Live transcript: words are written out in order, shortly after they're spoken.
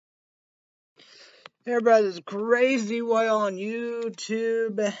Everybody, this Crazy Whale on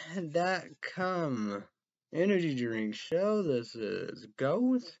YouTube.com. Energy drink show. This is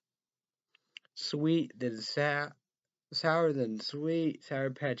Ghost. Sweet than sour than sweet.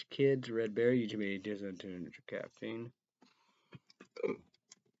 Sour Patch Kids, Red Berry, UGB, 200 caffeine. I'm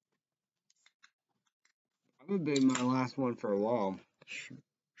gonna be my last one for a while.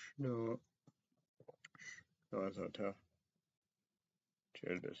 No, that's not tough.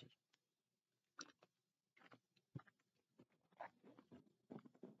 Cheers, this is.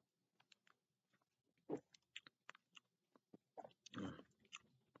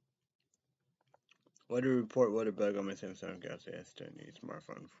 Weather report, weather bug on my Samsung Galaxy S10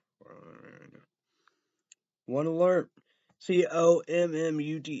 smartphone. One alert.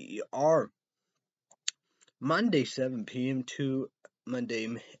 COMMUTER. Monday 7 p.m. to Monday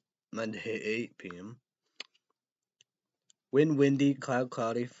 8 p.m. Wind windy, cloud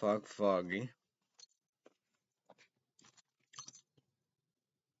cloudy, fog foggy.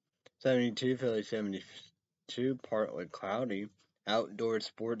 72, Philly 72, partly cloudy. Outdoor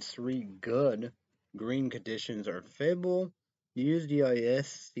sports 3, good. Green conditions are favorable. Use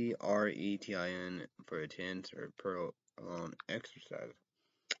DISCRETIN for attendance or prolonged exercise.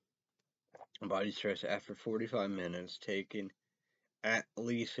 Body stress after 45 minutes, taking at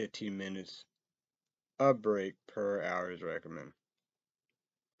least 15 minutes a break per hour is recommended.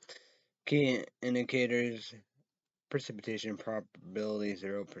 Key indicators: precipitation probability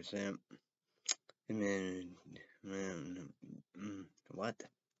 0%. And then, what?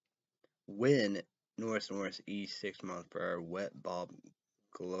 Wind north-northeast 6 miles per hour. Wet bulb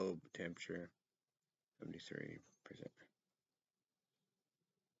globe temperature 73%.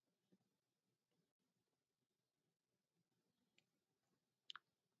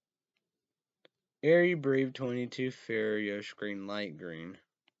 Airy Brave 22 Fario screen light green.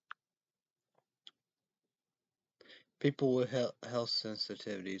 People with health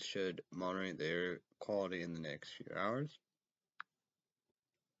sensitivities should monitor their quality in the next few hours.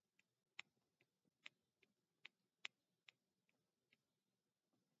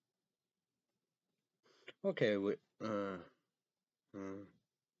 Okay, yeah.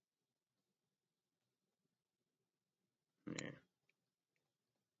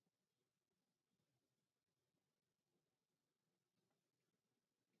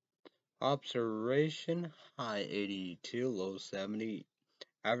 Observation, high 82, low 70.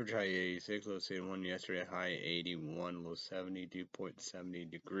 Average high 86, low 71 yesterday, high 81, low 70, dew point 70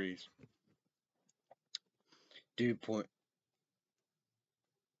 degrees. Dew point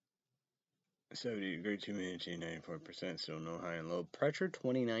 70 degrees, humidity 94%, still no high and low. Pressure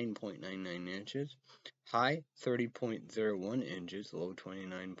 29.99 inches, high 30.01 inches, low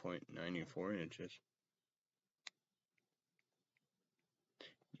 29.94 inches.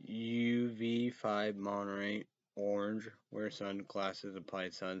 UV5 Monterey orange, wear sunglasses, apply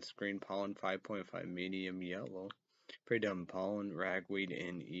sunscreen, pollen 5.5 medium yellow. Predum pollen, ragweed,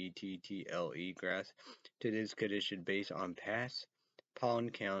 and ETTLE grass. Today's condition based on past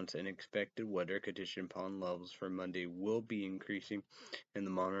pollen counts and expected weather condition. Pollen levels for Monday will be increasing in the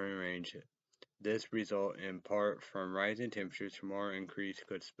Monterey range. This result in part from rising temperatures. Tomorrow increase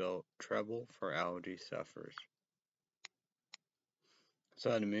could spell trouble for allergy sufferers.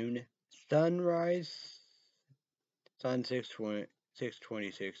 Sun and moon. Sunrise. Sun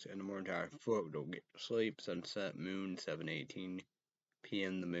 6:26 in the morning time. Folk don't get to sleep. Sunset moon 7:18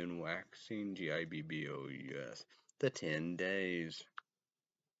 p.m. The moon waxing. GIBBOUS. The 10 days.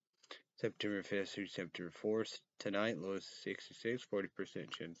 September 5th through September 4th. Tonight, low 66, 40%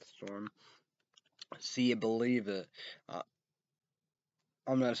 chance of storm. See it, believe it.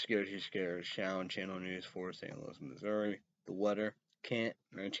 I'm not scared, she's scared. Shown Channel News 4, St. Louis, Missouri. The weather. Kent,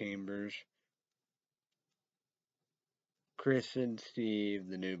 Chambers. Chris and Steve,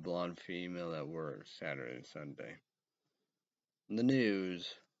 the new blonde female that works Saturday and Sunday. The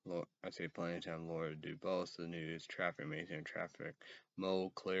news. I say plenty of time, Laura Dubose, the news, traffic, maintain traffic,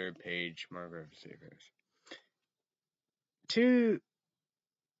 Mo, Claire, Page, Margaret, Seekers.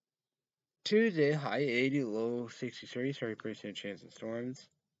 Tuesday, high 80, low 63, 30% chance of storms.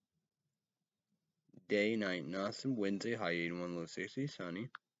 Day, night, nothing. Wednesday, high 81, low 60, sunny.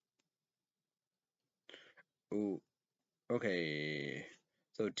 Ooh, okay.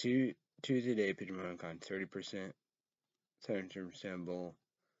 So Tuesday day, Pigeon Con, 30%, 70% bowl.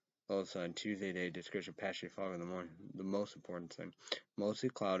 Low sun. Tuesday day, description, patchy fog in the morning. The most important thing. Mostly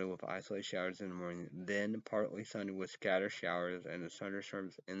cloudy with isolated showers in the morning. Then partly sunny with scattered showers and the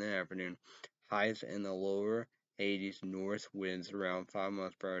thunderstorms in the afternoon. Highs in the lower 80s. North winds around 5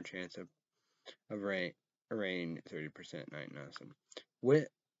 miles per hour. Chance of rain 30%. Night nothing.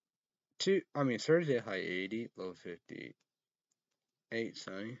 Thursday high 80, low 58,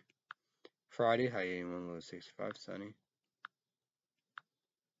 sunny. Friday high 81, low 65, sunny.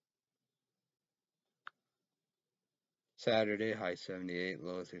 Saturday high 78,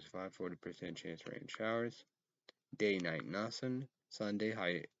 low 65, 40% chance rain showers. Day night nothing. Sunday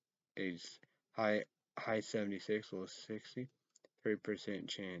high 76, low 60, 3%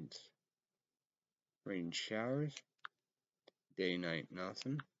 chance rain showers. Day night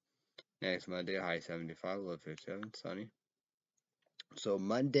nothing. Next Monday high 75, low 57, sunny. So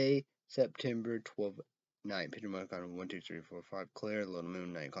Monday, September 12th night, picture mark on 1, 2, 3, 4, 5, clear, little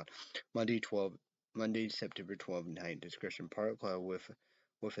moon, night cloud. Monday, September 12th night, discretion part cloud with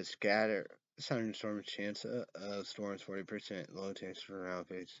a scatter thunderstorm chance of storms 40%, low temperature around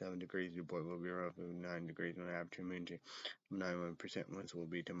 57 degrees. Your boy will be around 9 degrees on average. Moon 91% winds will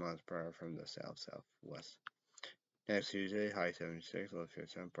be 10 miles per hour from the southwest. Next Tuesday, high 76, low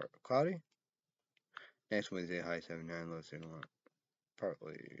 57, partly cloudy. Next Wednesday, high 79, low 71,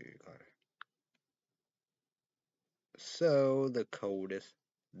 partly cloudy. So, the coldest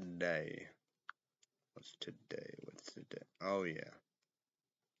day. What's today? Oh, yeah.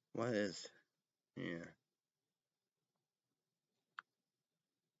 What is? Yeah.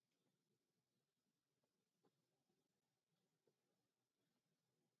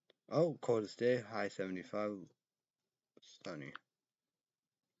 Oh, coldest day, high 75, sunny.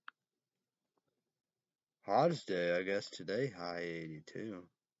 Hottest day, I guess, today, high 82.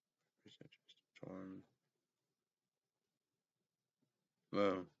 Storm.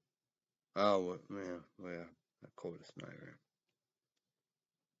 Well, oh, yeah, the coldest night, right?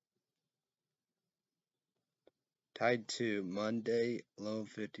 Tied to Monday, low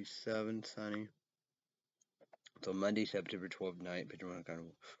 57, sunny. So Monday, September 12th night, picture one kind of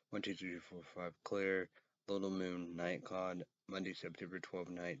 1, 2, 3, 4, 5, clear, little moon, night cloud. Monday, September 12th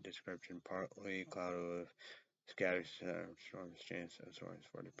night, description partly cloud with scattered storms, chance of storms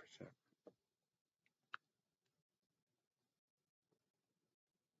 40%.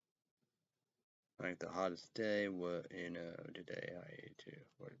 Like the hottest day, today high 82,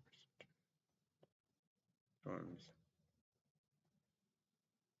 40% storms.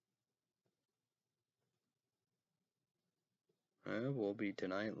 Will be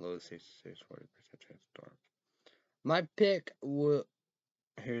tonight, low 66, 40% chance of storms. My pick will.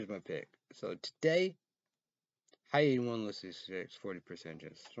 Here's my pick. So today, high 81, low 66, 40%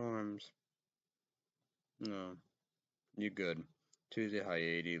 chance of storms. No, you're good. Tuesday, high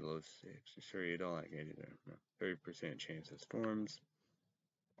 80, low 60. Sure, you don't like 80 there. No. 30% chance of storms.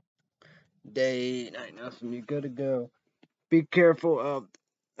 Day, night, nothing. You're good to go. Be careful of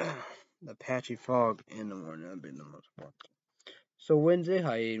the patchy fog in the morning. That'd be the most important. So Wednesday,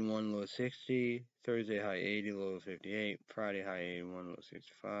 high 81, low 60. Thursday, high 80, low 58. Friday, high 81, low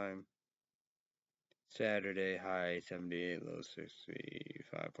 65. Saturday, high 78, low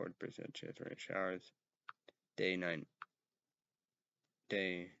 65, 40% chance of rain showers. Day, night,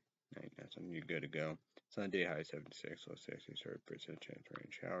 nothing. You're good to go. Sunday, high 76, low 60, 30% chance of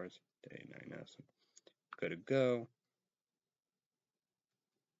rain showers. Day, night, nothing. Good to go.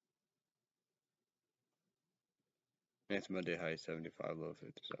 Next Monday, high 75, low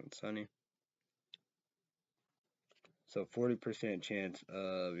 57, sunny. So 40% chance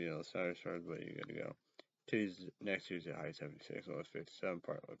of, thunderstorms, but you gotta go. Next Tuesday, high 76, low 57,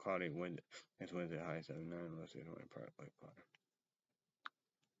 partly cloudy. Next Wednesday, high 79, low 61, partly cloudy.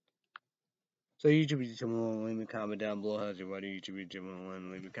 So YouTube, someone leave me a comment down below. How's your wedding? YouTube,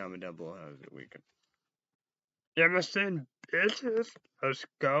 someone leave me a comment down below. How's your weekend? Emerson, bitches, let's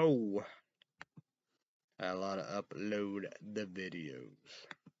go. I had a lot of upload the videos.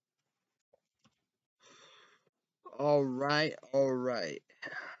 All right.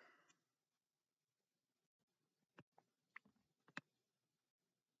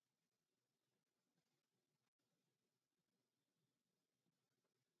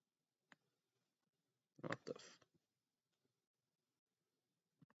 What the?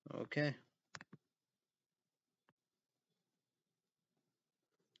 Okay.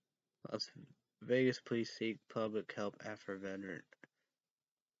 Las Vegas police seek public help after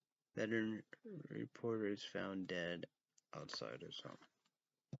veteran reporter is found dead outside his home.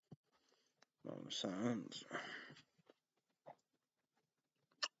 Long silence.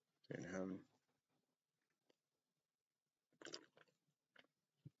 Didn't have him.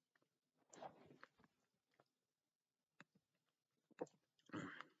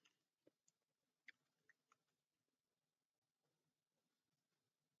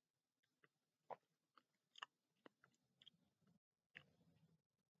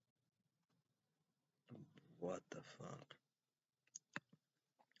 What the fuck?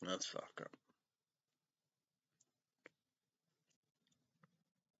 Let's fuck up.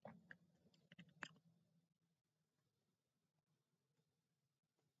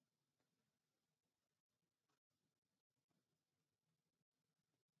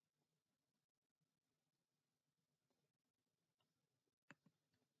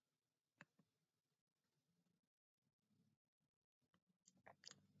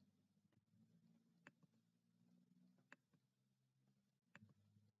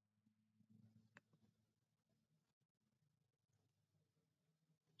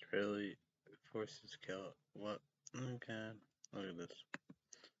 Really forces kill. What? Okay. Look at this.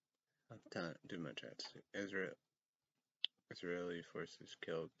 I've done too much. Israeli forces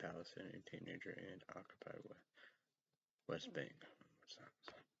killed Palestinian teenager and occupied West Bank. What's that?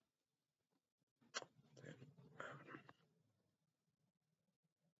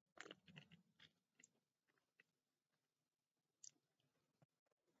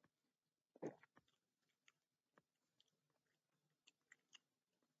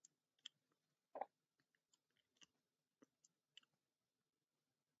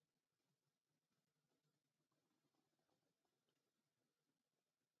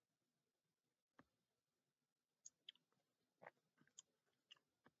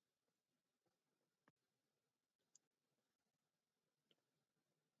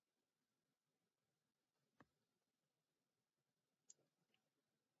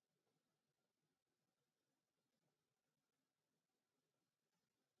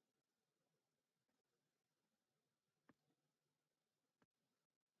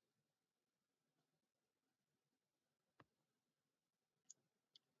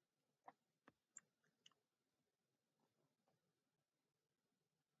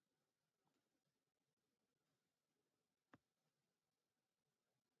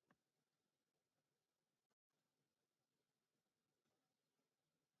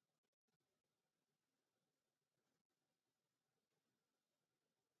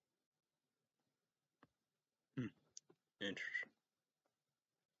 Interesting.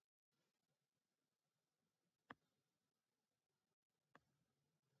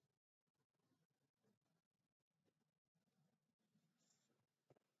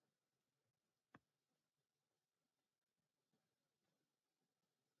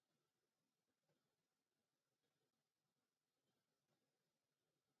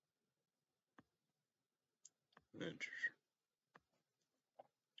 Interesting.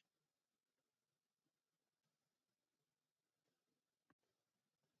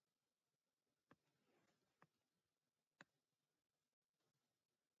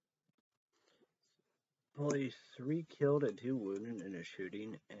 Police 3 killed and 2 wounded in a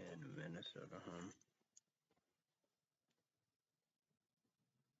shooting in Minnesota home.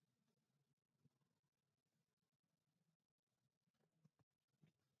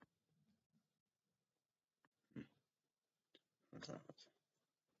 What's that?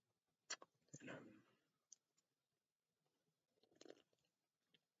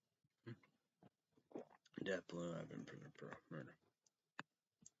 Death Blue, I've been prison for murder.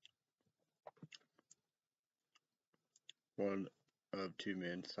 One of 2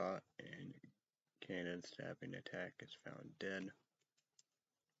 men shot in Cannon stabbing attack is found dead.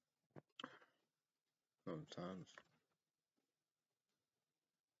 Sometimes.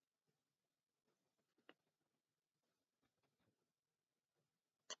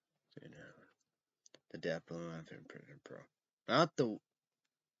 The Death Blue, I've been prison pro. Not the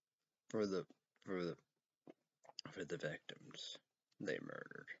for the victims they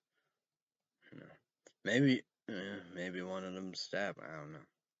murdered. You know, maybe one of them stabbed. I don't know,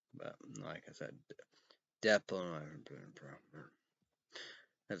 but like I said, Death Blue, I've been prison pro.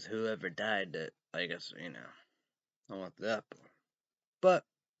 Because whoever died, that I guess I want the Death Blue, but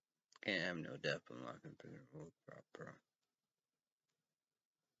can't have no Death Blue locked in prison pro.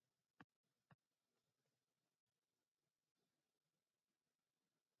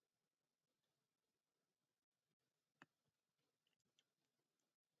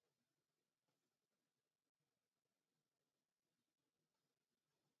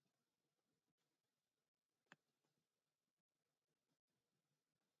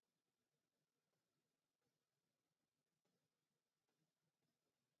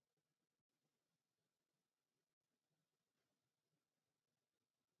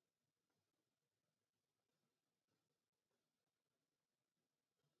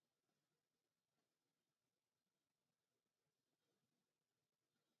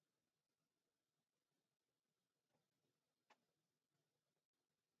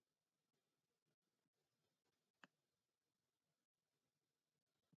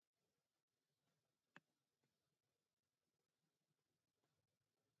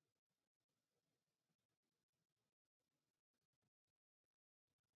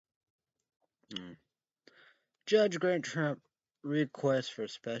 Mm. Judge grant Trump request for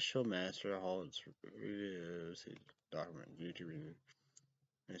special master holds document YouTube.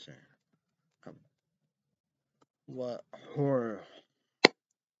 What horror?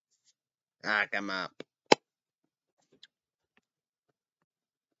 Ah, come up.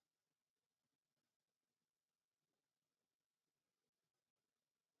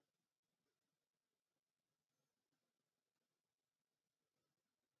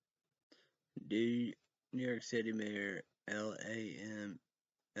 New York City Mayor Laments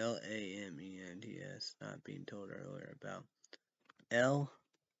not being told earlier about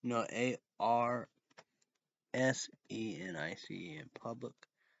ARSENIC in public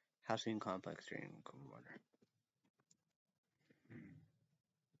housing complex during cold water.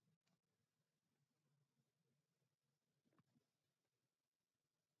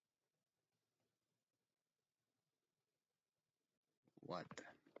 What?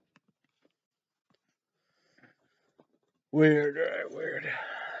 Weird, right? Weird.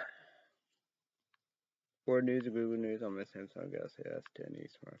 Ford News and Google News on my Samsung Galaxy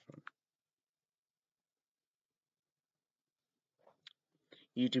S10e smartphone.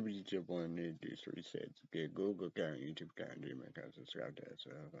 YouTube one new news resets. Get Google account, YouTube account, Gmail account, subscribe to it.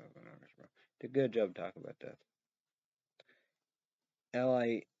 Did a good job talking about that.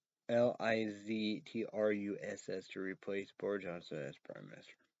 Liztruss to replace Boris Johnson as Prime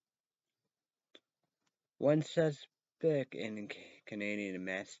Minister. One suspect in Canadian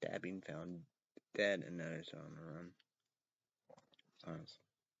mass stabbing found dead, another on the run.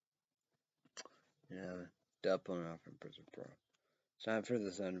 Yeah, death pulling off in prison pro. It's time for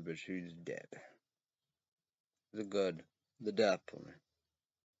the son of a bitch who's dead. The death pulling.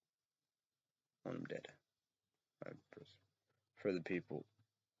 Want him dead. For the people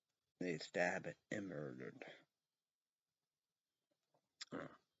they stabbed and murdered.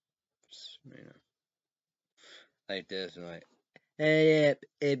 Like this, like, hey,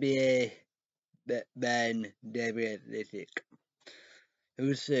 ABA, Ben, David, they sick.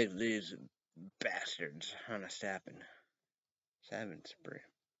 Who's sick? These bastards on a stabbing spree.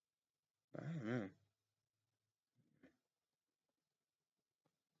 I don't know.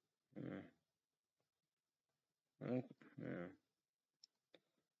 Yeah.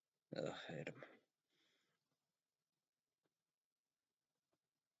 Ugh, hate him.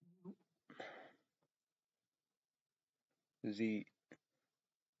 Z.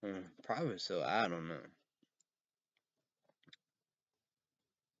 Probably so. I don't know.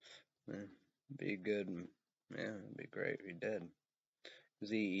 Be good. Yeah, it'd be great if he did.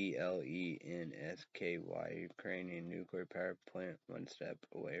 ZELENSKY, Ukrainian nuclear power plant one step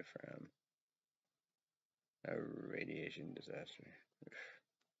away from a radiation disaster.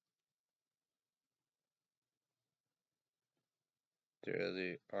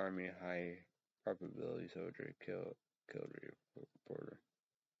 The Army high probability soldier killed reporter.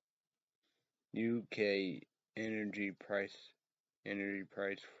 UK energy price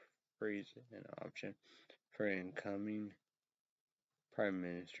freeze an option for incoming Prime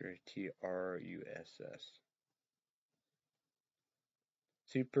Minister TRUSS.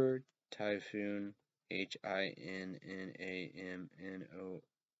 Super Typhoon HINNAMNOR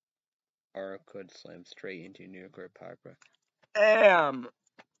could slam straight into nuclear power plant.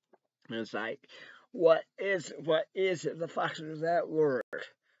 It's like, what is it? The fuck does that work?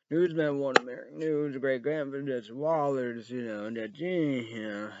 Newsman won American News, great grandfather, Wallers,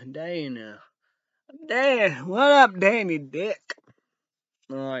 Dana. Dan, what up, Danny Dick?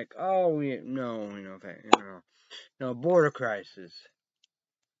 I'm like, oh, no, border crisis.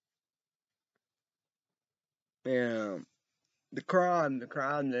 Yeah, the crime,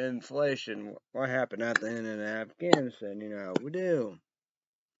 the inflation. What happened at the end of Afghanistan? We do.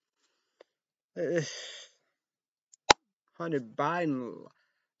 Hunter Biden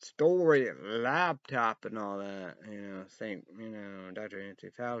story, laptop, and all that. Dr.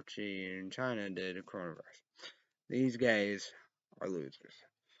 Anthony Fauci in China did the coronavirus. These guys are losers.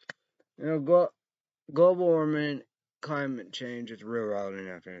 Global warming, climate change is real out in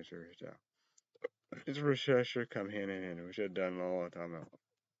Afghanistan. So it's recession come hand in hand. We should have done it a long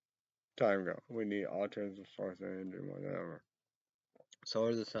time ago. We need alternative sources of energy more than ever.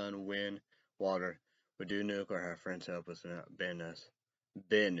 Solar, the sun, wind, water. We do nuclear. Have friends help us not ban us.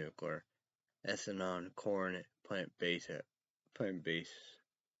 Ban nuclear. Ethanol, corn, plant-based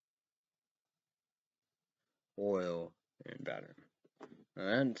oil, and battery.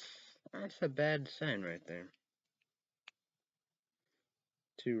 That's a bad sign right there.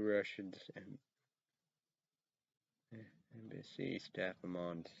 2 Russians and embassy staff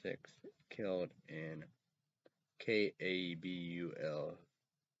among 6 killed in Kabul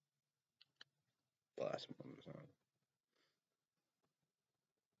last one was on.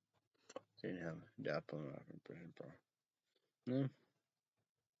 Didn't have Dappling off in prison, bro. No.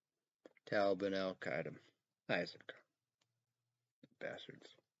 Taliban, Al Qaeda. Isaac.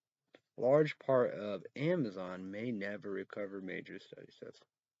 Bastards. Large part of Amazon may never recover, major study says.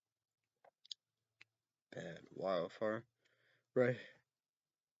 Bad wildfire.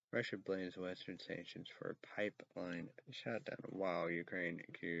 Russia blames Western sanctions for a pipeline shutdown while Ukraine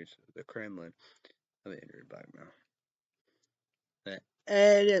accused the Kremlin of injury blackmail.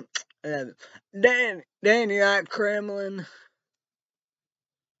 Dan, you got Kremlin,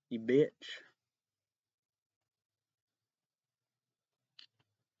 you bitch.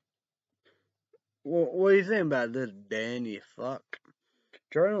 What do you think about this, Dan, you fuck?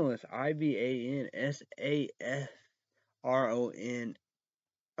 Journalist Ivan Safronov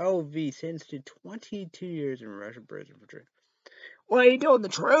sentenced to 22 years in Russian prison for treason. Well, you told the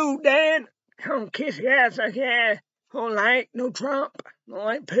truth, Dan. Don't kiss your ass like that. Don't like no Trump. Don't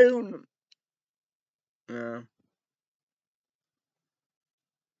like Putin. Yeah.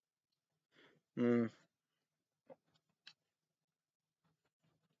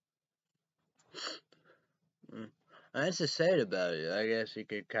 That's the sad about it. I guess you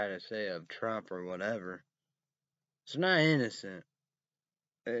could kind of say of Trump or whatever. It's not innocent.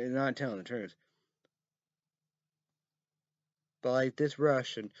 It's not telling the truth. But like this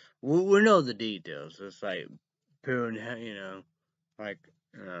Russian, we know the details. It's like Putin, like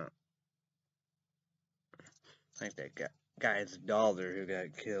like that guy's daughter who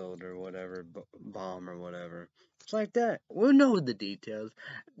got killed or whatever, bomb or whatever. It's like that. We know the details.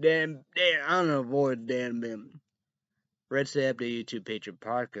 Dan, I don't know, avoid Dan Bim. Red Step the YouTube Patriot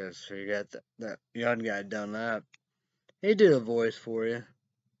podcast. So you got that young guy Dunlap. He did a voice for you.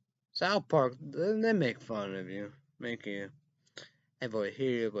 South Park, they make fun of you. Make you. Hey boy, here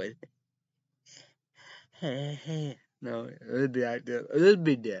you boy. Hey. No, it'd be like that. It'd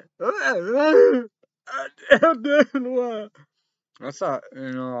be dead. I saw,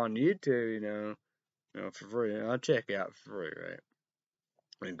 on YouTube, for free. I'll check it out for free, right?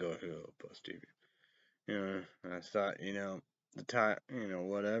 And go to Post TV. I thought, the time,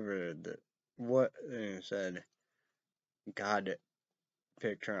 whatever, what said, God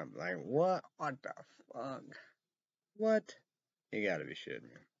pick Trump. Like, what? What the fuck? What? You gotta be shitting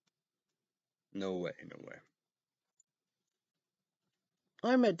me. No way.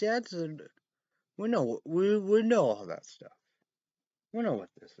 My dad said, we know all that stuff. We know what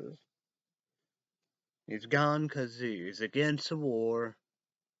this is. He's gone because he's against the war.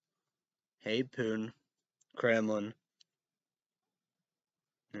 Hey, Putin. Kremlin.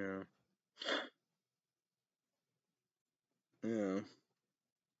 Yeah. I'm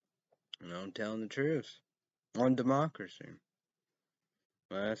telling the truth. On democracy.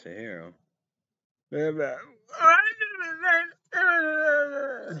 Well, that's a hero.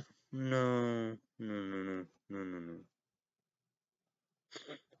 No.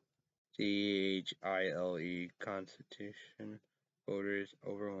 CHILE Constitution. Voters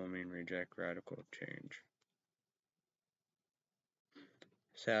overwhelming reject radical change.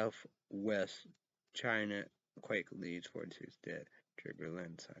 Southwest China quake leads 46 dead. Trigger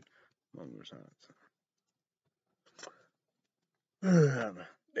landslide.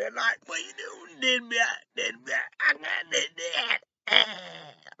 They're like, what you doing?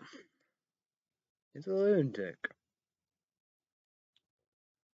 It's a lunatic.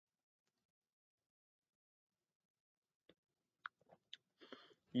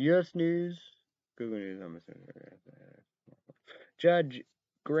 U.S. News. Google News. Judge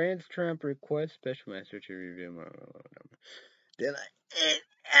grants Trump request special master to review my. They're like,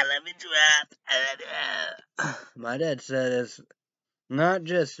 let me drop. My dad said it's not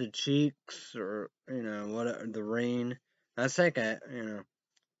just the cheeks or whatever the rain. I think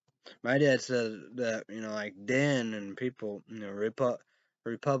my dad said that like Dan and people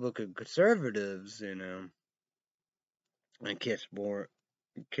Republican conservatives and kiss more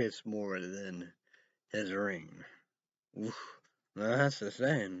than his ring. Oof. That's the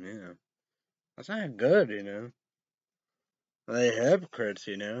saying, That's not good, They hypocrites,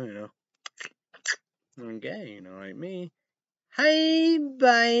 I'm gay, like me. Hi,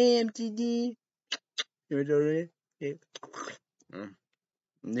 bye, MTD.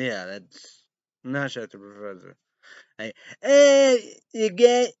 Yeah, that's not shut the professor. Hey, you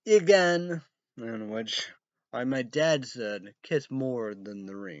gone. And which, like my dad said, kiss more than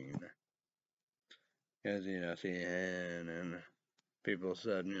the ring. Because, see, and people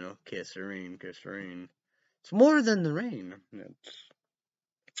said, kiss the ring. It's more than the rain.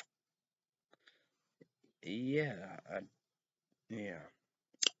 Yeah.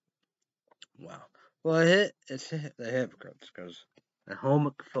 Wow. Well, it's the hypocrites because they're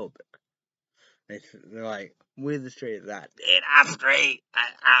homophobic. They're like, we're the straight that. And I'm straight.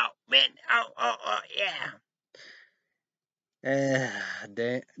 Oh, man. Oh,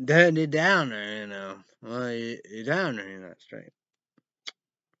 yeah. Done it down there, you know. Well, you're down there, you're not straight.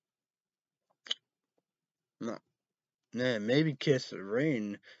 No. Yeah, maybe kiss the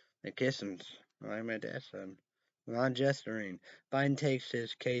ring. They kiss him, like my dad said. Not just the ring. Biden takes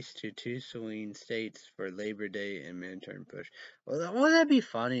his case to two swing states for Labor Day and midterm push. Well, wouldn't that be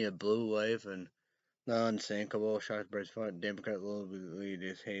funny? A blue wave and the unsinkable. Sharpsburg's fought Democrat lead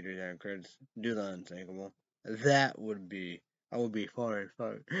his haters and critics do the unsinkable. That would be. I would be funny.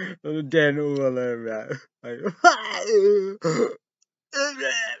 Then will that like.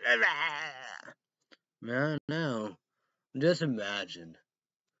 Man, no. Just imagine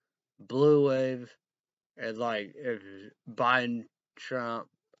blue wave and like if Biden, Trump,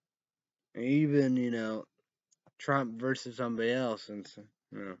 even Trump versus somebody else, and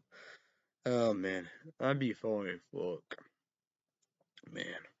you know, oh man, I'd be funny. Fuck, man,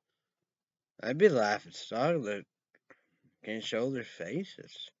 I'd be laughing stock that can't show their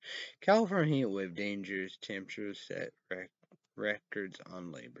faces. California heat wave dangerous temperatures set records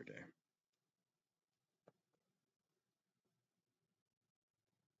on Labor Day.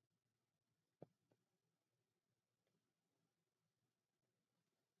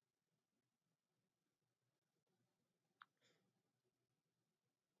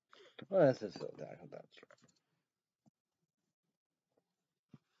 Well, that's just so talk about.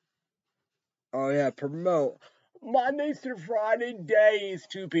 Oh yeah, promote. Monday through Friday days,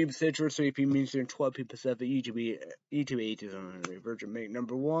 2 p.m. Central, 3 p.m. Eastern, 12 p.m. Pacific, YouTube 8 is on Virgin Make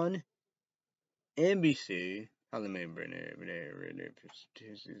number 1, NBC, how they made every day,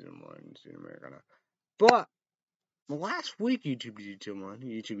 season 1, season Americana. But last week, YouTube 1,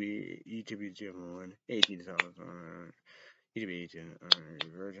 YouTube 1, 18 is on YouTube 18 on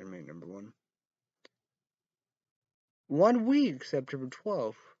Virgin Make number 1. 1 week, September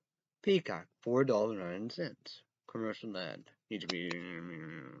 12th, Peacock, $4.09. Commercial ad. YouTube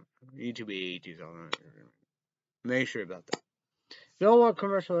 18 Make sure about that. If you don't want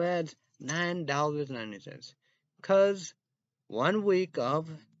commercial ads, $9.90. Because 1 week of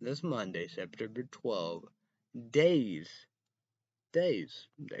this Monday, September 12th, days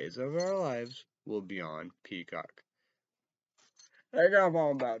of our lives will be on Peacock. I got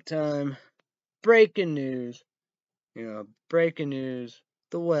all about time. Breaking news. Breaking news.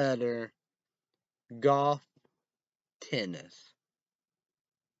 The weather. Golf. Tennis.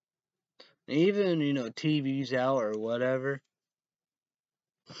 Even, TV's out or whatever.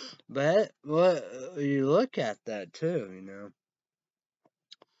 But you look at that too,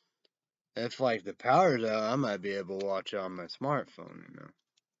 if like the power's out, I might be able to watch it on my smartphone,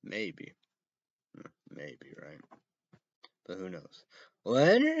 maybe, right? But who knows? Well,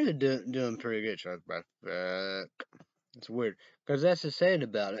 they're doing pretty good, Shark. But it's weird because that's the saying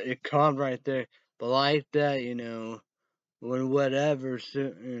about it. It calmed right there, but like that, when whatever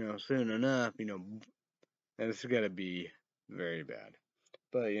soon enough, it's gonna be very bad.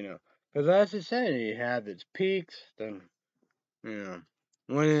 But because that's the saying, you have its peaks, then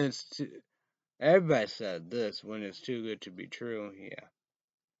when it's everybody said this, when it's too good to be true, yeah.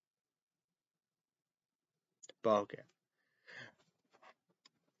 But okay.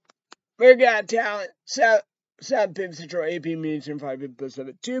 We got talent. 7 p.m. Central, 8 p.m. Eastern, 5 p.m.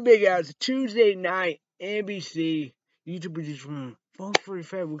 Pacific. 2 big hours. Tuesday night, NBC, YouTube producer room. Vote for your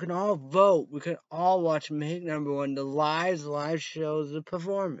favorite. We can all vote. We can all watch Make number 1. The live shows, the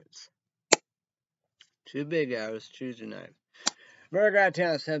performance. 2 big hours, Tuesday night. Murder Got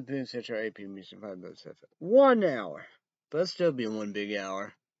Talent, 7 p.m. Central, 8 p.m. Eastern, 5 p.m. Pacific. 1 hour. But still be 1 big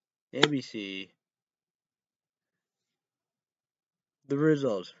hour. ABC. The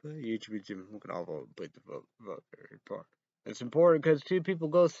results. YouTube can all vote, put the vote part. It's important because 2 people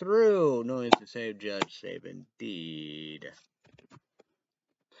go through. No, it's the same judge, save indeed.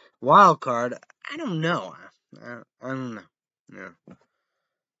 Wild card. I don't know. I don't know. Yeah.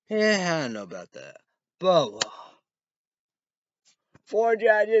 Yeah, I don't know about that. But 4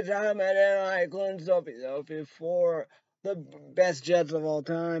 judges, Ahmed and including Sophie. 4 the best judges of all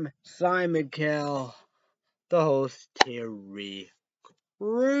time. Simon Cowell. The host, Terry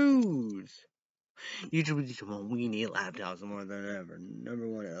Crews. YouTube, come on, we need laptops more than ever. Number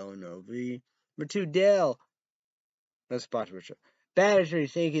 1, LNOV. Number 2, Dell. That's sponsorship. Battery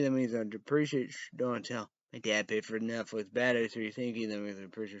thinking that means I depreciate don't tell. My dad paid for Netflix. Battery thinking that means I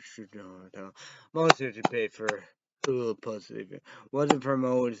depreciate don't tell. Most of you pay for Hulu Plus TV. Wasn't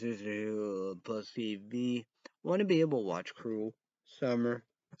promoted Hulu Plus TV. Want to be able to watch Cruel Summer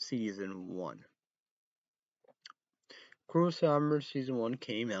Season 1. Cruel Summer Season 1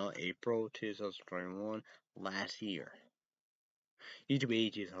 came out April 2021 last year. YouTube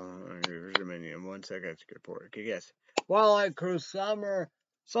 80s 1 second report. Okay, guess. Twilight Cruel Summer.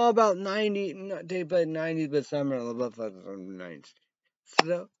 It's all about 90, not day but 90s, but summer, about 90s.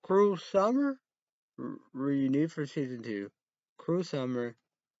 So, Cruel Summer renewed for Season 2. Cruel Summer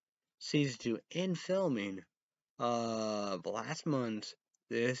Season 2 in filming last month,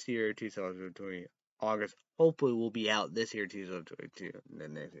 this year 2020 August. Hopefully will be out this year 2022 and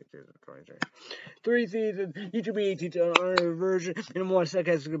then next year 2023. 3 seasons, each will be 18 on version and 1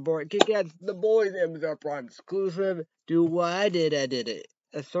 second support. Kick-Ass The Boys Amazon Prime exclusive. Do what I did it.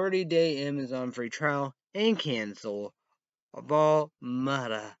 A 30-day Amazon free trial and cancel of all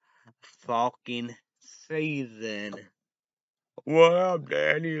motherfucking season. What up,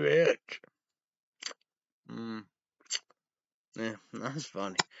 Danny Bitch? Yeah, that's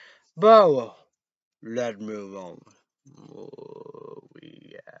funny. But let's move on.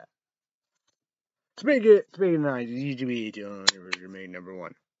 Speaking of 90s, YouTube version made number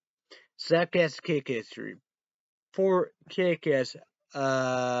 1. Suck-Ass Kick History. For Kick-Ass, a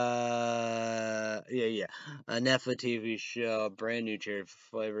Netflix TV show, brand new cherry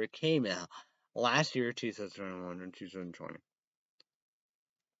flavor, came out last year, 2021 and 2020.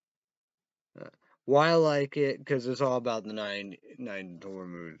 Why I like it? Because it's all about the nine horror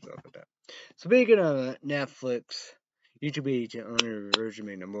movies of that. Speaking of Netflix, YouTube on version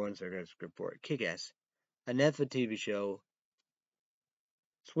made number 1 second report. Kick-Ass, a Netflix TV show.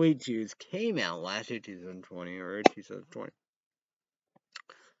 Sweet Tooth came out last year, 2020 or 2020.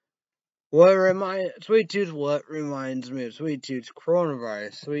 Sweet Tooth? What reminds me of Sweet Tooth's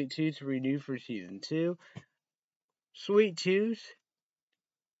coronavirus? Sweet Tooth renewed for season 2. Sweet Tooth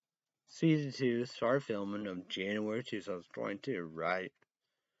season 2 start filming of January 2022. Right?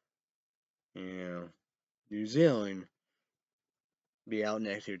 Yeah. New Zealand be out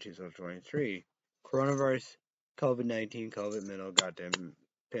next year, 2023. Coronavirus, COVID-19, COVID middle goddamn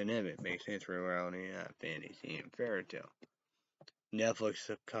pandemic makes sense for reality, not fantasy and fairy tale. Netflix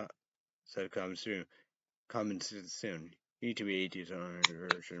said coming soon. YouTube 80s on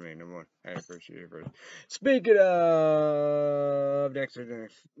version made number 1. Anniversary. Speaking of next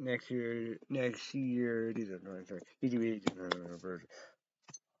year, 2023. YouTube 80s version.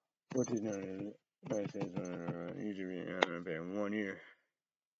 What is known as YouTube 1 year,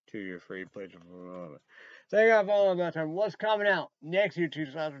 2 year free pledge for all of it. So I got to follow about time. What's coming out next year,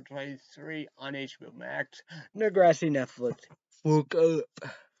 2023 on HBO Max? Degrassi Netflix. Look up.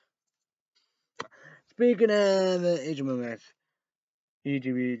 Speaking of HBO Max,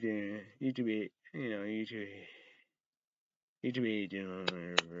 YouTube,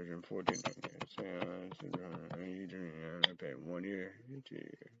 version 14. So, I paid 1 year, 2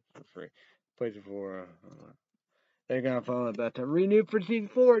 years for free. Plays it for. They're gonna follow about to renew for season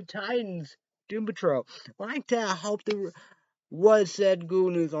 4. Titans, Doom Patrol. Like to hope the was said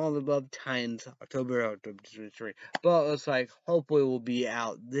Google News all above Titans October 23. But it's like hopefully will be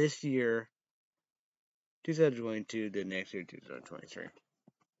out this year. 2022, the next year, 2023.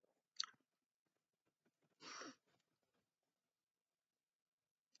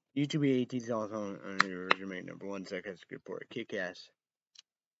 YouTube 18 is also on the original number 1 second report. Kick-Ass.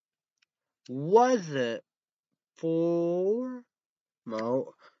 Was it for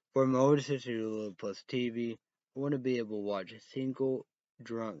Motor City Plus TV? I want to be able to watch a single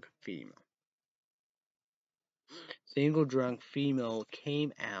drunk female. Single drunk female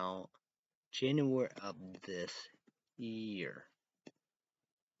came out January of this year.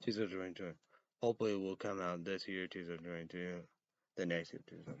 2022. Hopefully it will come out this year, 2022. The next year,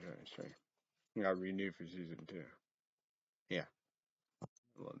 2023. Got renewed for season 2. Yeah.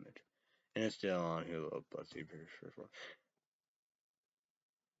 Love it. And it's still on Hulu Plus TV for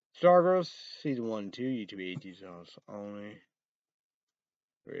Stargirls season 1 and 2, YouTube 18 songs only.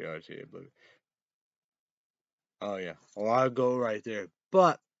 Oh yeah. Well, I'll go right there.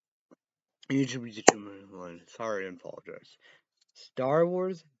 But YouTube 1. Sorry and apologize. Star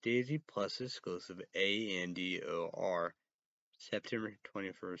Wars Disney Plus exclusive ANDOR September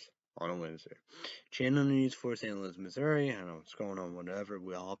 21st on a Wednesday. Channel News for St. Louis, Missouri. I don't know what's going on, whatever.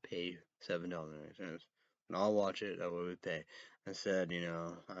 We all pay $7.90. And I'll watch it, that way we pay. I said,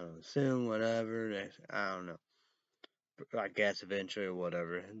 I don't assume, whatever. I don't know. I guess eventually,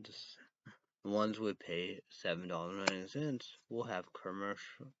 whatever. Just the ones we pay $7.90 will have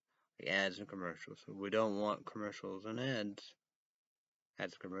ads and commercials. We don't want commercials and ads.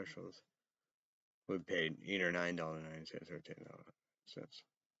 Ads and commercials. We paid either $9.90 or $10.90.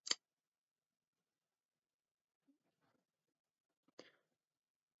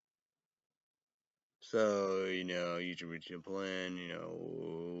 So, YouTube Retail Plan,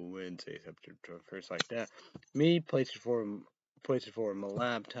 Wednesday, September 1st, like that. Me, PlayStation 4 on my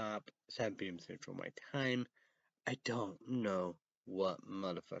laptop, 7 p.m. Central my time. I don't know what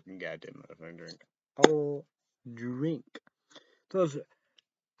motherfucking goddamn motherfucking drink. Oh, drink. So,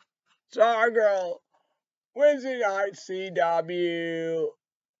 sorry, girl. Wednesday night, CW.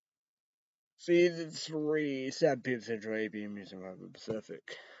 Season 3, 7 p.m. Central, 8 p.m. Eastern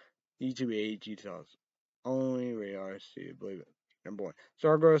Pacific. YouTube AG Talks. Only radar to believe it. Number 1.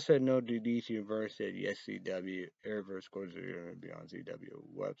 Stargirl said no to DC Universe, said yes CW. Airverse course are going to be on CW.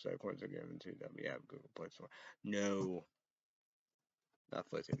 Website course are given CW. App Google Play Store. No. Not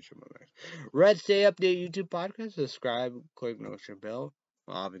PlayStation Max. Red Stay Update YouTube podcast. Subscribe. Click notification bell.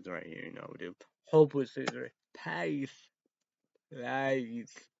 Well, it's right here. You know what we do. Hopefully, Peace.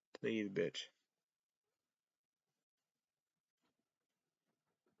 Peace. Please, bitch.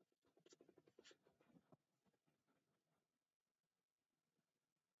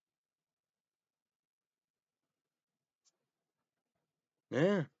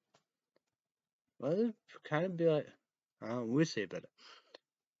 Yeah. Well, it kind of be like, we'll say better.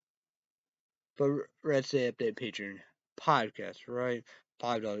 But Red State Update Patreon podcast, right?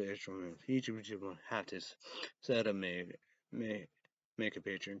 $5 extra month. Each will have to set up make a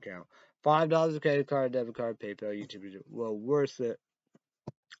Patreon account. $5 credit card, debit card, PayPal, YouTube. Well, worth it.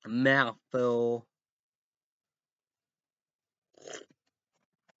 Mouthful.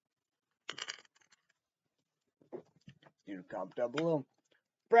 Comment down below.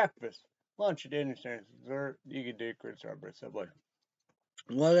 Breakfast, lunch, dinner, snacks, dessert. You can do Chris Arbor Subway.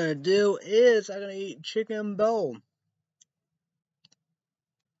 What I'm gonna do is I'm gonna eat chicken bowl.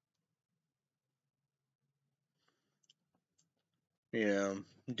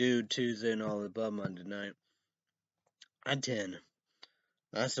 Do Tuesday and all the above Monday night. At 10.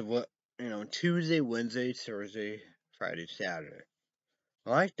 That's what, Tuesday, Wednesday, Thursday, Friday, Saturday. I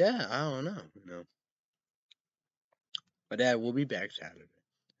like that. I don't know. My dad will be back Saturday.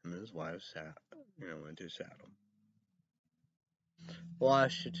 And his wife, went to Saddle.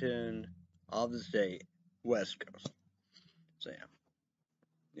 Washington, all the state, West Coast. So,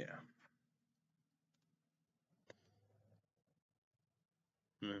 yeah.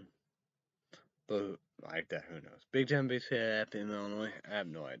 But like that, who knows? Big Ten, Big Cat, in Illinois, I have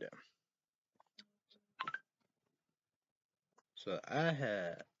no idea. So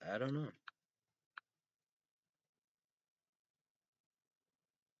I don't know.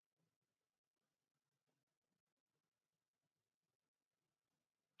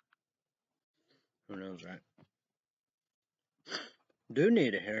 Who knows, right? Do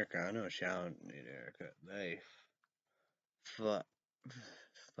need a haircut. I know Sharon need a haircut. They fuck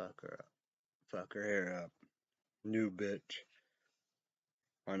her up. Fuck her hair up. New bitch.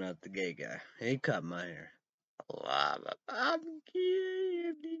 Or not the gay guy. He cut my hair. I'm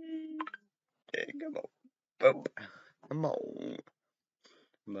kidding. Come on. Boop. Come on.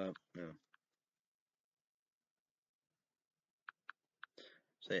 But,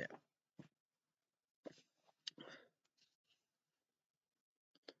 So, yeah.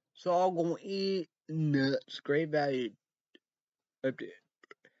 So, I'm gonna eat nuts. Great value.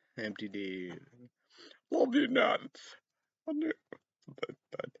 Empty D. Love you nuts. No,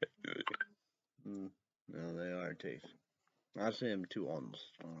 they are tasty. I see them too on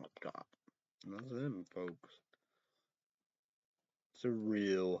the top. That's them, folks. It's a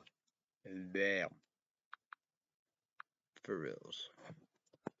real damn. For reals.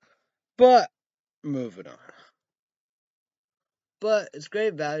 But, moving on. But, it's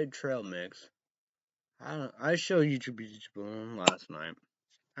great value trail mix. I showed YouTube last night.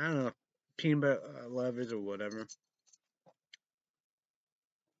 I don't know. Peanut butter lovers or whatever.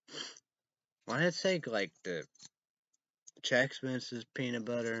 Why did it take like the Chex Mitz's peanut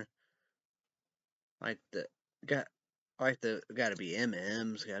butter? Gotta be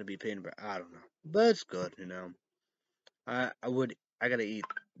M&M's, gotta be peanut butter. I don't know, but it's good, I gotta eat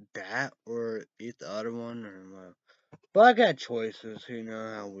that or eat the other one or what. But I got choices,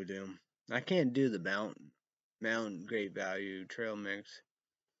 how we do. I can't do the Mountain Great Value Trail Mix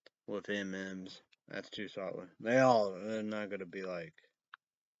with M&M's. That's too solid. They're not gonna be like.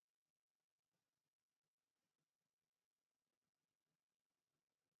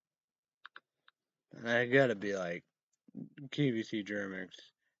 I gotta be like QVC Germix,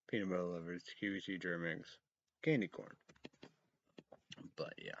 peanut butter lovers, QVC Germix, candy corn.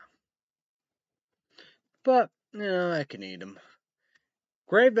 But yeah. But, I can eat them.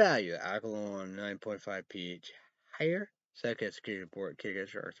 Great value. Alcohol 9.5 pH. Higher. Second security report. Kick it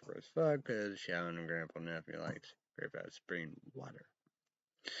sharks for as fuck because Sharon and Grandpa Nephew likes great value spring water.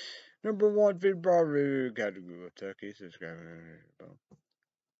 Number one feed probably got to Google Turkey. Subscribe.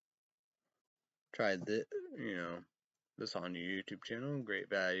 Try this, this on your YouTube channel. Great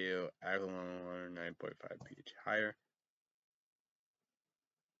value. Avalon 9.5 pH higher.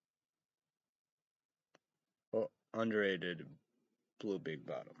 Well, underrated blue big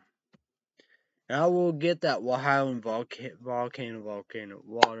bottom. And I will get that Highland volcano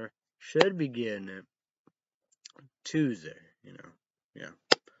water. Should be getting it Tuesday, Yeah.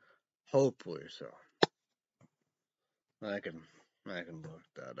 Hopefully so. I can look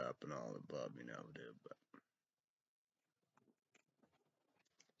that up and all above, dude.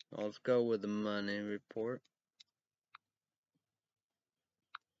 But let's go with the money report.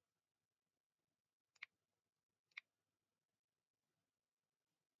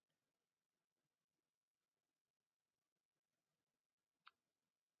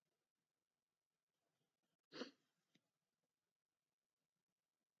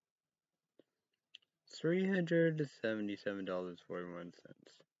 $377.41.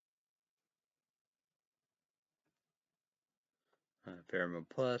 Paramount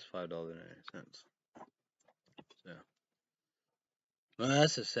Plus $5.90. So, well,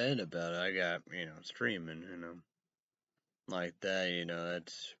 that's the sad about it. I got streaming, like that.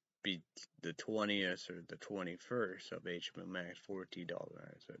 That's be the 20th or the 21st of HBO Max, $14.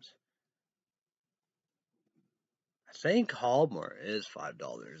 I think Hallmark is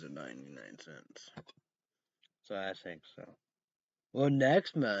 $5.99. So I think so. Well,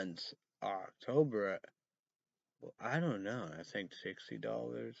 next month's October, well, I don't know. I think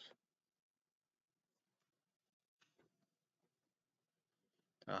 $60.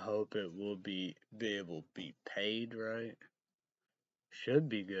 I hope it will be able to be paid right. Should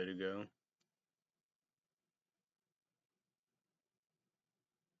be good to go.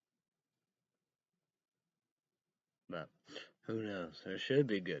 But who knows? It should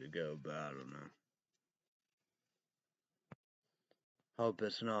be good to go, but I don't know. Hope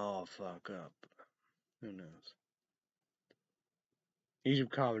it's not all fuck up. Who knows? You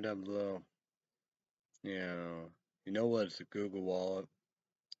should comment down below. You know what's the Google Wallet?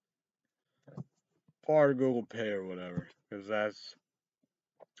 Part of Google Pay or whatever. Because that's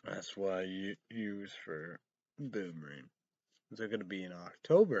what I use for Boomerang. Is it going to be in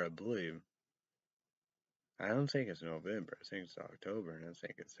October, I believe? I don't think it's November. I think it's October, and I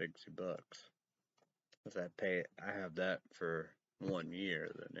think it's $60. Because I have that for 1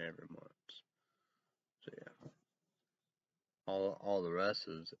 year, then every month. So yeah, all the rest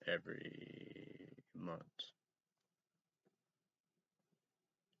is every month.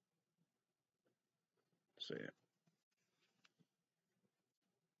 So yeah.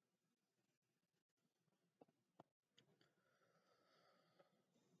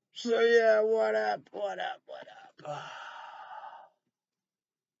 So yeah, what up? What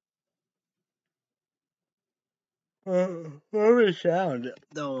was sound?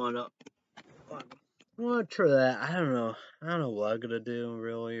 Don't wanna. I'm not sure that. I don't know. I don't know what I'm gonna do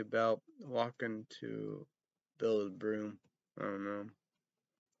really about walking to Bill's broom. I don't know.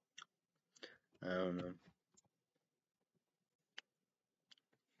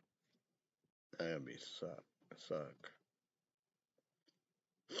 That'll be suck.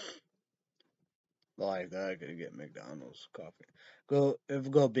 Like that, I could get McDonald's coffee. Go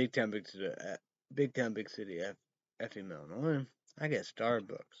Big Town, Big City, FM Illinois. I get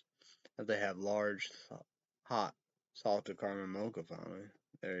Starbucks. If they have large, hot, salted caramel mocha fountain.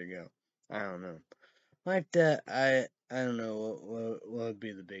 There you go. I don't know. Like that, I don't know what would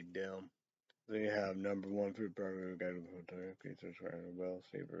be the big deal. They have number one food program guide hotel, pizza, Bell,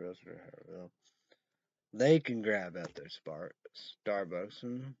 Saber Restaurant, Harville. They can grab at their Starbucks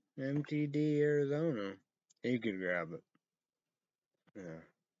in MTD, Arizona. You could grab it. Yeah.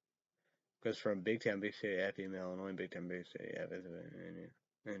 Because from Big Town, Big City, FM, Illinois, Big Town, Big City,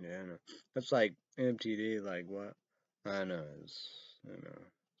 Indiana. That's like MTD, like what? I know, it's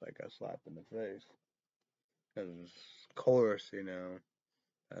like a slap in the face. Because, of course,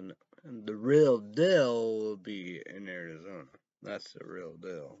 and the real deal will be in Arizona. That's the real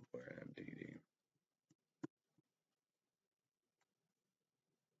deal for MTD.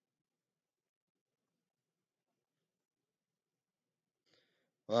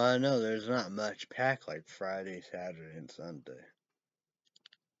 Well, I know there's not much packed like Friday, Saturday, and Sunday.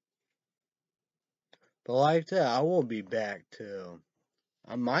 But like that, I won't be back till.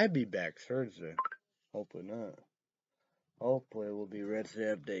 I might be back Thursday. Hopefully not. Hopefully we'll be ready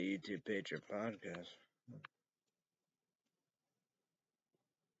to update YouTube page or podcast.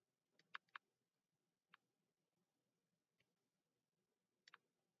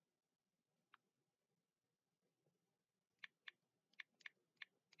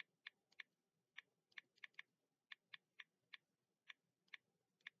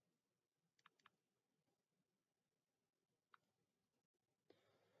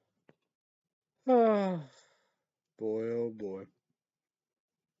 Oh, boy, oh boy.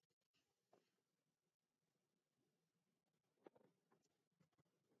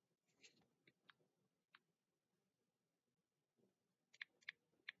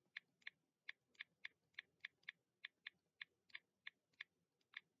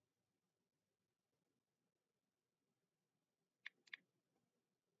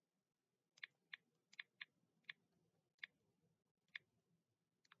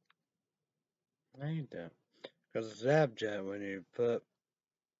 Ain't that? Because Snapchat, when you put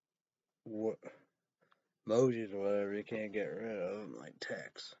what emojis or whatever, you can't get rid of them, like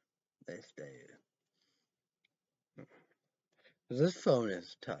text. They stay. Because this phone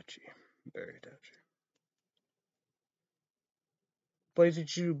is touchy. Very touchy. Plays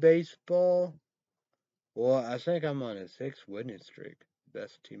at you baseball. Well, I think I'm on a 6 winning streak.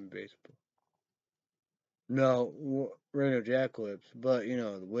 Best team in baseball. No, Reno Jackalopes, but you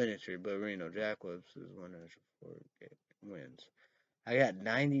know the winning streak. But Reno Jackalopes is 104 wins. I got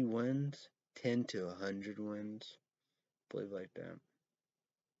 90 wins, 10 to 100 wins. Believe like that.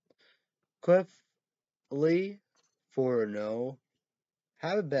 Cliff Lee, 4-0.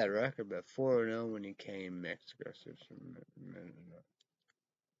 Have a bad record, but 4-0 when he came Mexico.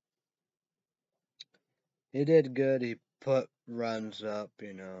 He did good. He put runs up,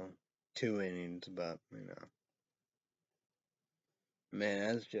 2 innings, but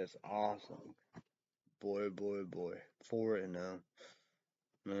man, that's just awesome. Boy, boy, boy. 4-0.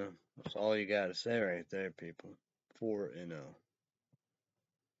 No, that's all you gotta say right there, people. 4-0.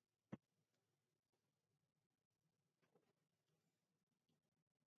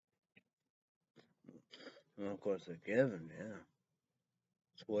 Well, of course, a given, yeah.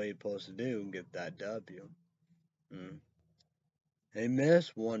 That's what you're supposed to do, get that W. Mm. He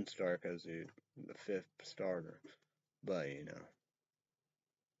missed one start because he's the fifth starter. But,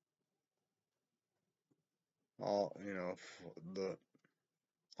 all, the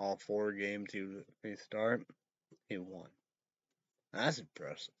all 4 games he start, he won. That's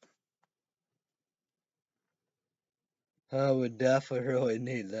impressive. I would definitely really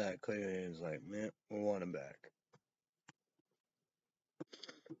need that. Cleveland is like, man, we want him back.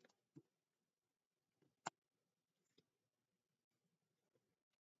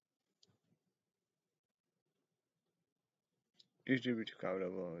 YouTube be too caught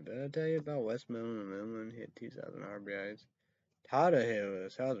up on. Did I tell you about Westmoreland and Milman hit 2,000 RBIs? Tada hit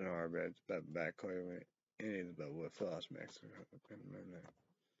 1,000 RBIs back Cleveland. It is about what Floss Mexico.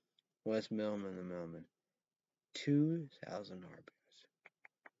 West Milman and Milman. 2,000 RBIs.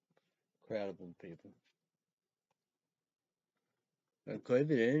 Incredible people.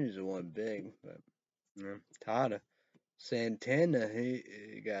 Cleveland Indians won big, but Tada. Santana,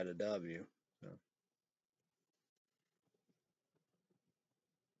 he got a W. So.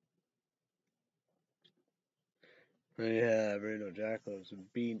 Yeah, Reno Jackals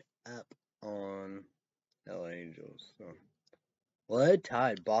beat up on LA Angels. So. Well, they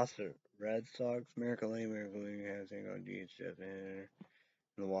tied Boston Red Sox. Miracle League has ain't gonna do just in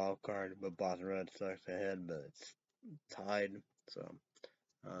the wild card, but Boston Red Sox ahead, but it's tied. So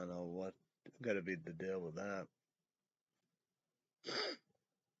I don't know what's gonna be the deal with that.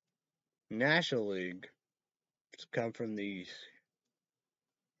 National League. It's come from the East.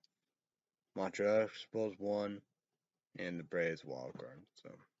 Montreal Expos won, and the Braves wild card. So,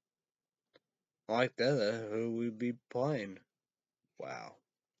 like that, who we be playing? Wow,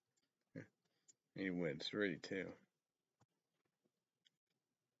 he went 3-2.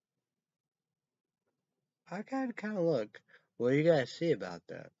 I gotta kind of look. Well, you gotta see about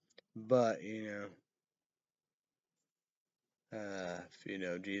that. But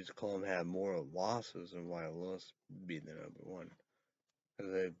Jesus Colum had more losses than Wyatt Lewis be the #1.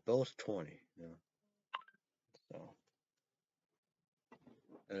 Because they both 20, So,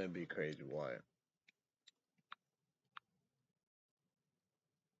 and it'd be crazy Wyatt.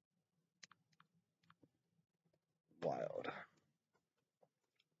 Wild.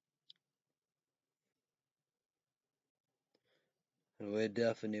 We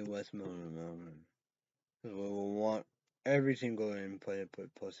definitely Westmoreland. Because we will want every team going in and play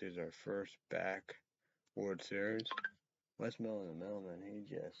put Pussies our first back World Series. Westmoreland Melvin, he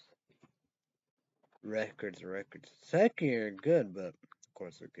just records. Second year good, but of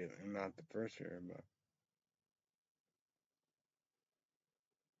course they're good. Not the first year, but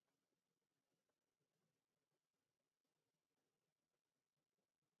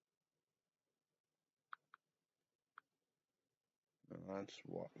that's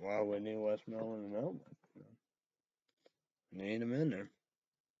why we need Westmoreland and Melvin. Need them in there.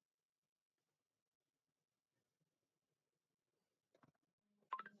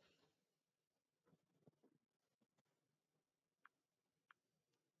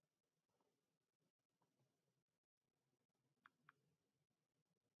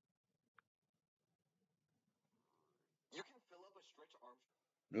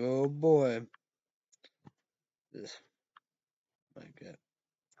 Oh boy. This might get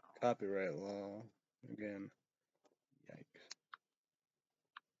copyright law again. Yikes.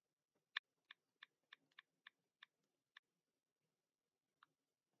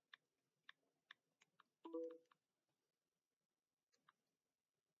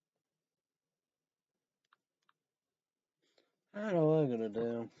 I don't know what I'm gonna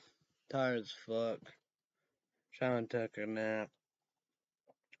do. Tired as fuck. Trying to take a nap.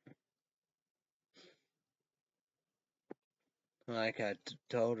 Like I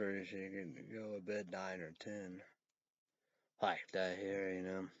told her she could go to bed 9 or 10. Like that here, you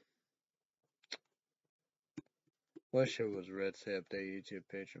know. Wish it was Red Sip, the YouTube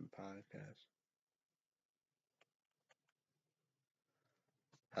page and podcast.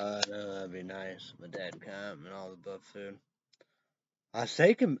 No, that'd be nice. My dad come and all the buff food. I was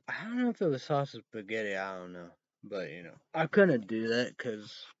thinking, I don't know if it was sausage spaghetti, I don't know. But, you know, I couldn't do that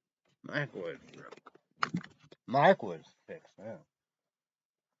because Mike would. Mike was fixed now.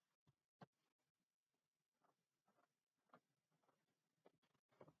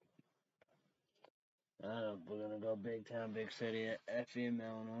 I don't know if we're gonna go big town, big city at FM,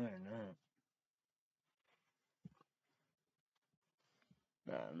 Illinois or not.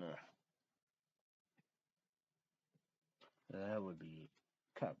 I don't know. That would be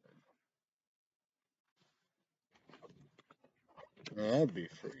covered. That'd be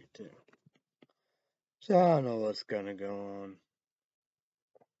free too. So I don't know what's gonna go on.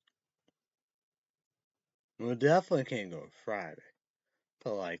 We definitely can't go Friday.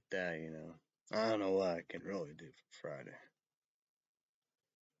 But like that, you know. I don't know what I can really do for Friday.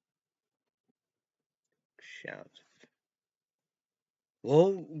 Shouts.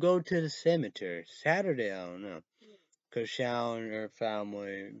 We'll go to the cemetery. Saturday, I don't know. Because Shawn and her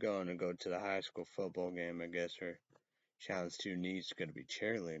family going to go to the high school football game. I guess her Shawn's two nieces going to be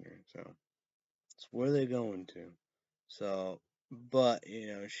cheerleaders. So that's where they going to. So, but,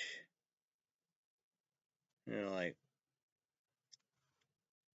 like,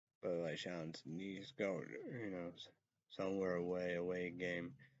 but like Shawn's niece go, somewhere away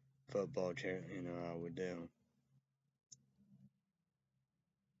game, football chair, I would do.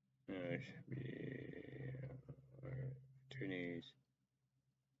 It should be two knees.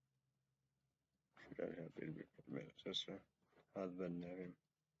 She does have baby sister, husband, nephew.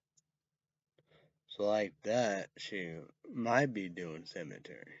 So like that, she might be doing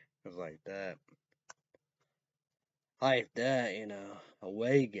cemetery. Cause like that,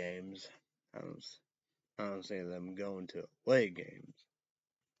 away games. I don't see them going to away games.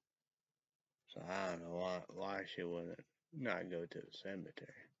 So I don't know why she wouldn't not go to the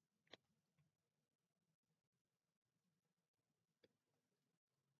cemetery.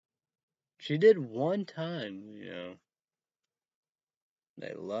 She did one time,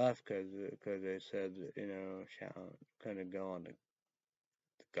 They left because they said that, Shawn couldn't go on the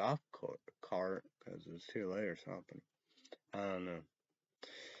golf cart because it's too late or something. I don't know.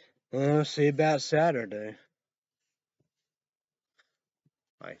 We'll see about Saturday.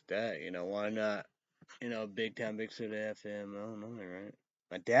 Like that, why not? Big time, big city FM, Illinois, right?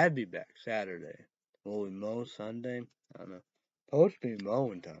 My dad be back Saturday. Will we mow Sunday? I don't know. Supposed to be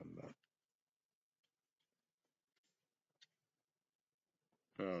mowing time, but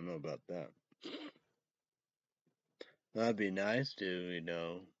I don't know about that. That'd be nice to,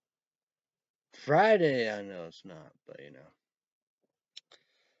 Friday, I know it's not, but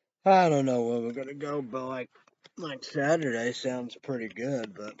I don't know where we're gonna go, but like Saturday sounds pretty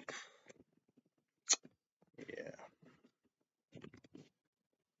good, but yeah.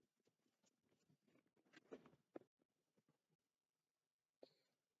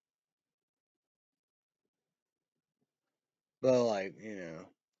 But like,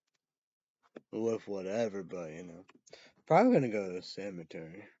 with whatever, but probably gonna go to the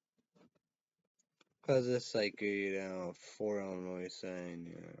cemetery. Cause it's like, for Illinois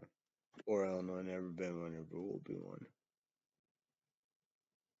saying, for Illinois never been one, never will be one.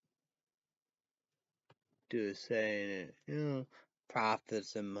 Do saying it,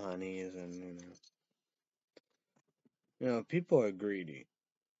 profits and monies and, people are greedy.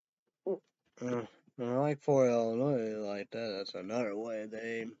 Like for Illinois, like that, that's another way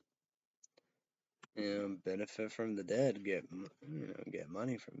they, benefit from the dead, get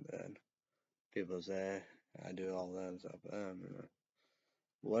money from the dead. People say, I do all that stuff,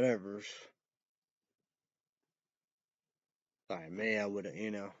 whatever's. Like me, I would, I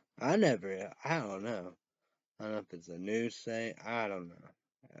don't know. I don't know if it's a news thing. I don't know.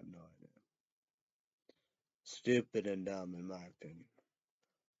 I have no idea. Stupid and dumb, in my opinion.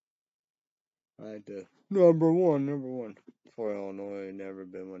 Like the number one for Illinois. Never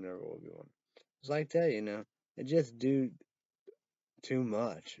been one, never will be one. It's like that, you know. It just do too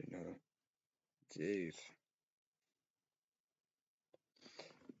much, you know. Jeez.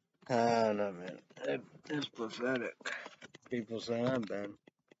 I don't know, man. It's pathetic. People say I'm bad.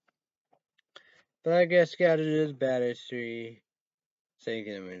 But I guess God it is bad history.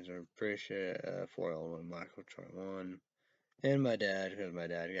 Thinking it means I appreciate 401 Michael 21. And my dad, because my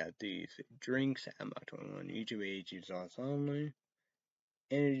dad got these drinks at my 21. UGB sauce only.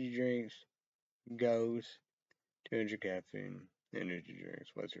 Energy drinks, goes, 200 caffeine. Energy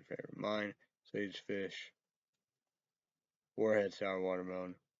drinks, what's your favorite? Mine, sage fish, Warhead sour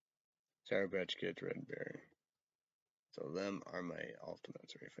watermelon, Sour Patch Kids red berry. So them are my ultimate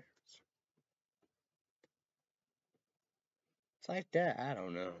 3 favorites. It's like that, I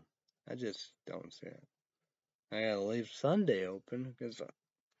don't know. I just don't see it. I gotta leave Sunday open because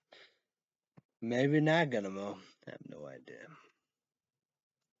maybe not gonna mow. I have no idea.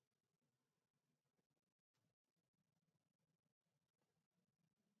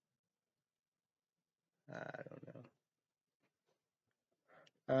 I don't know.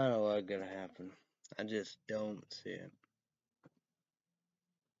 I don't know what's gonna happen. I just don't see it.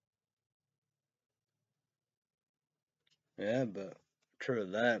 Yeah, but true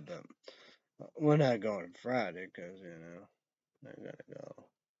that, but we're not going Friday because, you know, I gotta go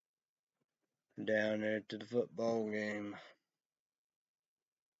down there to the football game.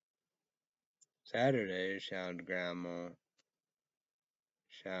 Saturday, Sean and Grandma,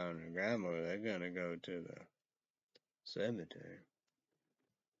 they're gonna go to the cemetery.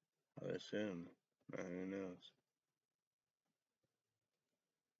 I assume. Who knows?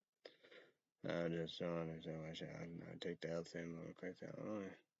 I just don't understand why I take the health thing more crazy.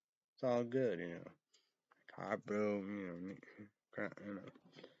 It's all good, you know. Heartbroken, you know.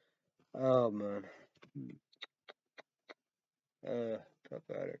 Oh man.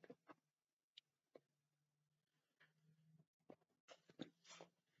 Pathetic.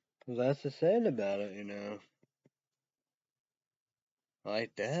 Well, that's the saying about it, you know.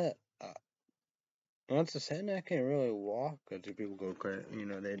 Like that. Once the saying I can't really walk until people go crazy. You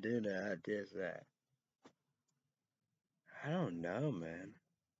know, they do that, this, that. I don't know, man.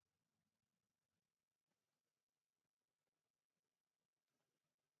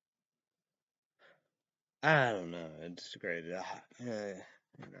 I don't know. It's great. You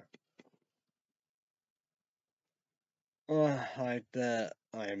know. Like that.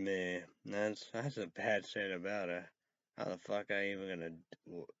 I mean, that's a bad saying about it. How the fuck I even gonna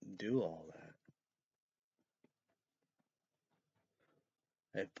do all that?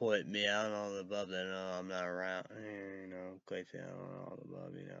 They put me out on the above. They know I'm not around. You know, Clayton on all the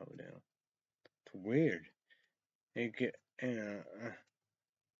above. You know, it's weird. It get, you know,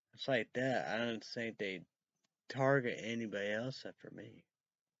 it's like that. I don't think they target anybody else except for me.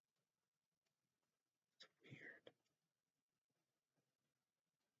 It's weird.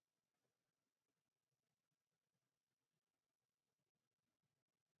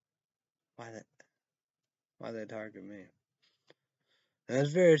 Why that? Why they target me? And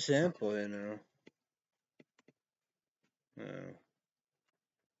it's very simple, you know.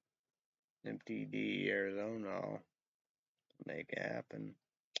 MTD Arizona, I'll make it happen.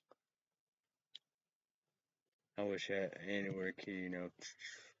 I wish I had anywhere key, you know.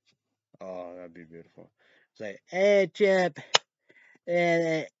 Oh, that'd be beautiful. It's like, hey, chap,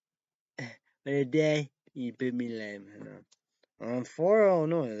 for the day, you put me lame, you know. For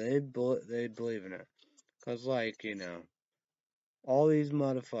Illinois, they'd believe in it. Cause, like, you know, all these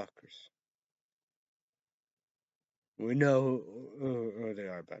motherfuckers, we know who they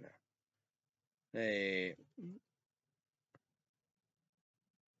are by now. They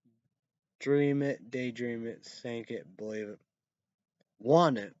dream it, daydream it, think it, believe it,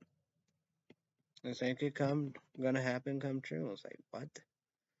 want it. I think it gonna happen, come true. I was like, what?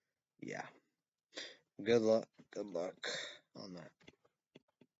 Yeah. Good luck. Good luck on that.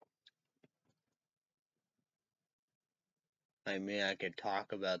 I mean, I could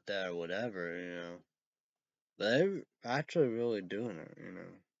talk about that or whatever, you know. But they're actually really doing it, you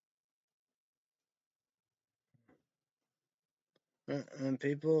know. And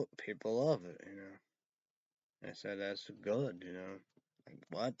people love it, you know. I said that's good, you know. Like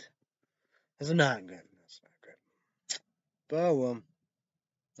what? That's not good. That's not good. But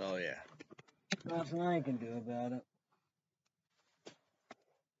oh yeah. Nothing I can do about it.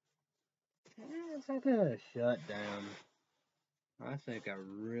 I think I'm gonna shut down. I think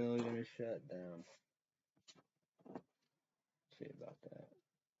I'm really gonna shut down. See about that.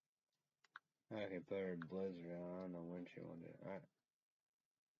 I can put her blizzard on. I don't know when she wanted it.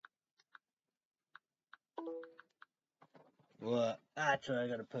 Well, actually, I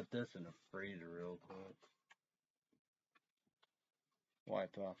gotta put this in the freezer real quick.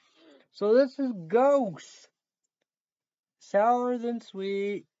 Wipe off. So this is Ghost. Sour than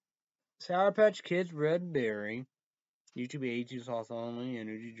sweet. Sour Patch Kids Red Berry. YouTube 18 sauce only.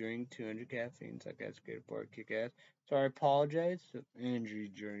 Energy drink. 200 caffeine. Sarcastic for kick-ass. Sorry, apologize. Energy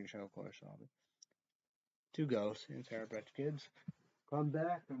drink. Chocolate shopping. 2 Ghosts and Sour Patch Kids. Come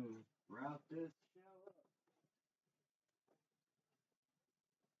back and wrap this show up.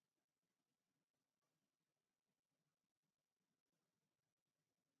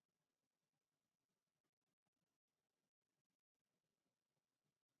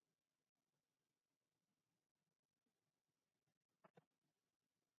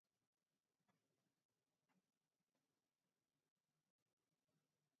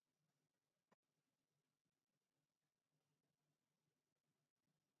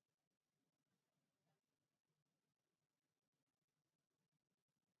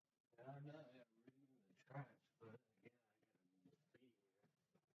 I know, yeah, really trash, but yeah,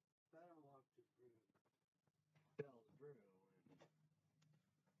 I don't want to tell the brew.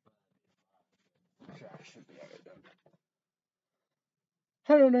 Trash should be out of done. I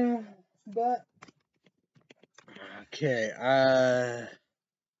don't know, but okay.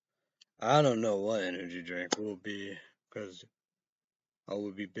 I don't know what energy drink will be because I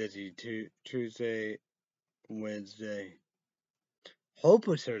will be busy Tuesday, Wednesday.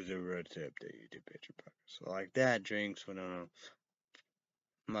 Hopefully Thursday road to update YouTube picture progress. So like that drinks, I don't know.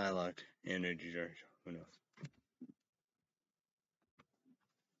 My luck, energy drink, who knows.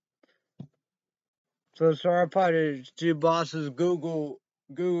 So sorry, probably two bosses. Google,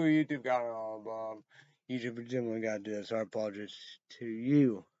 YouTube got it all, Bob. YouTube presumably got to do this. So I apologize to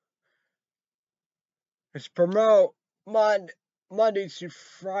you. Let's promote Mondays to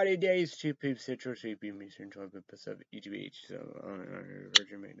Friday days, 2 p.m. Central, 3 p.m. Eastern, 12 p.m. Pacific, ETH. So on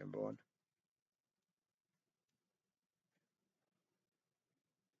Virgin Mate number 1.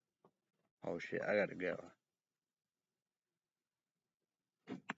 Oh shit, I gotta go.